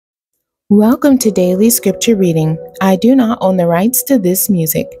Welcome to Daily Scripture Reading. I do not own the rights to this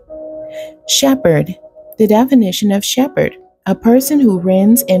music. Shepherd. The definition of shepherd: a person who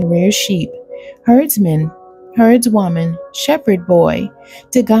rends and rears sheep. Herdsman, herdswoman, shepherd boy,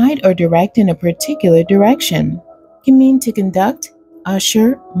 to guide or direct in a particular direction. Can mean to conduct,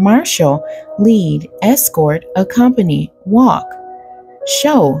 usher, marshal, lead, escort, accompany, walk.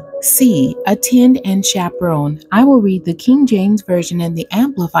 Show, see, attend, and chaperone. I will read the King James Version and the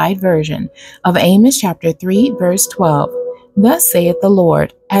Amplified Version of Amos chapter 3, verse 12. Thus saith the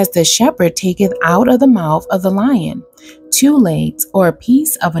Lord, as the shepherd taketh out of the mouth of the lion 2 legs or a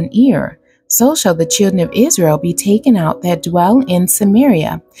piece of an ear, so shall the children of Israel be taken out that dwell in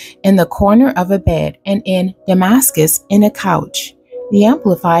Samaria, in the corner of a bed, and in Damascus in a couch. The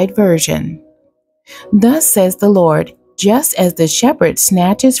Amplified Version. Thus says the Lord, just as the shepherd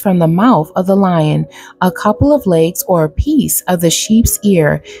snatches from the mouth of the lion a couple of legs or a piece of the sheep's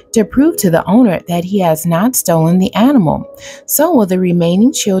ear to prove to the owner that he has not stolen the animal, so will the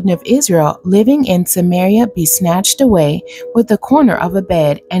remaining children of Israel living in Samaria be snatched away with the corner of a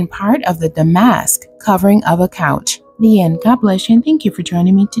bed and part of the damask covering of a couch. The end. God bless you and thank you for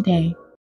joining me today.